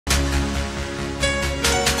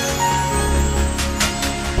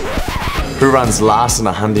Who runs last in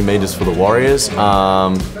 100 metres for the Warriors?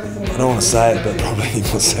 I don't want to say it, but probably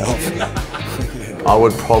myself. I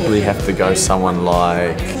would probably have to go someone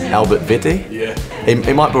like Albert Vetti. Yeah.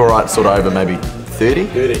 He might be alright sort of over maybe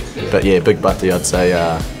 30. But yeah, Big Butty, I'd say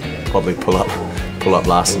probably pull up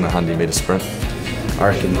last in the 100 metre sprint. I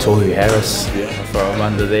reckon Tohu Harris. Throw him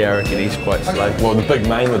under there, I reckon he's quite slow. Well, the big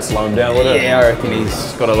mane would slow him down, wouldn't it? Yeah, I reckon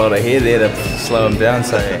he's got a lot of hair there to slow him down,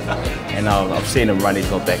 so... And I've seen him run, he's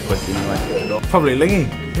not that quick anyway. Probably Lingy.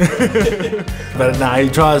 But nah, he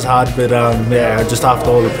tries hard, but yeah, just after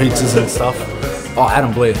all the pizzas and stuff. Oh,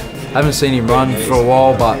 Adam Blair. Haven't seen him run for a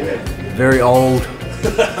while, but very old,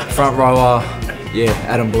 front rower. Yeah,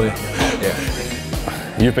 Adam Blair.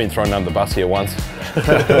 Yeah. You've been thrown under the bus here once.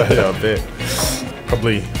 Yeah, I bet.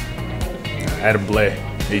 Probably Adam Blair.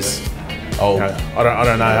 He's old. I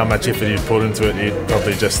don't know how much effort he'd put into it. He'd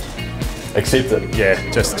probably just accept it.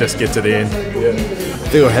 Yeah, just get to the end. I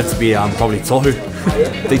think it would have to be probably Tohu.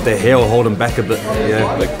 I think the hair will hold him back a bit.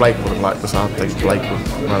 Yeah, like Blake would have liked this. I think Blake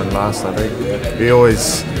would run last. I think he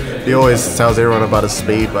always tells everyone about his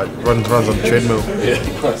speed, but runs on the treadmill. Yeah.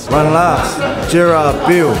 Run last, Gerard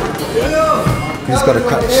Beale. He's got a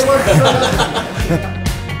crutch.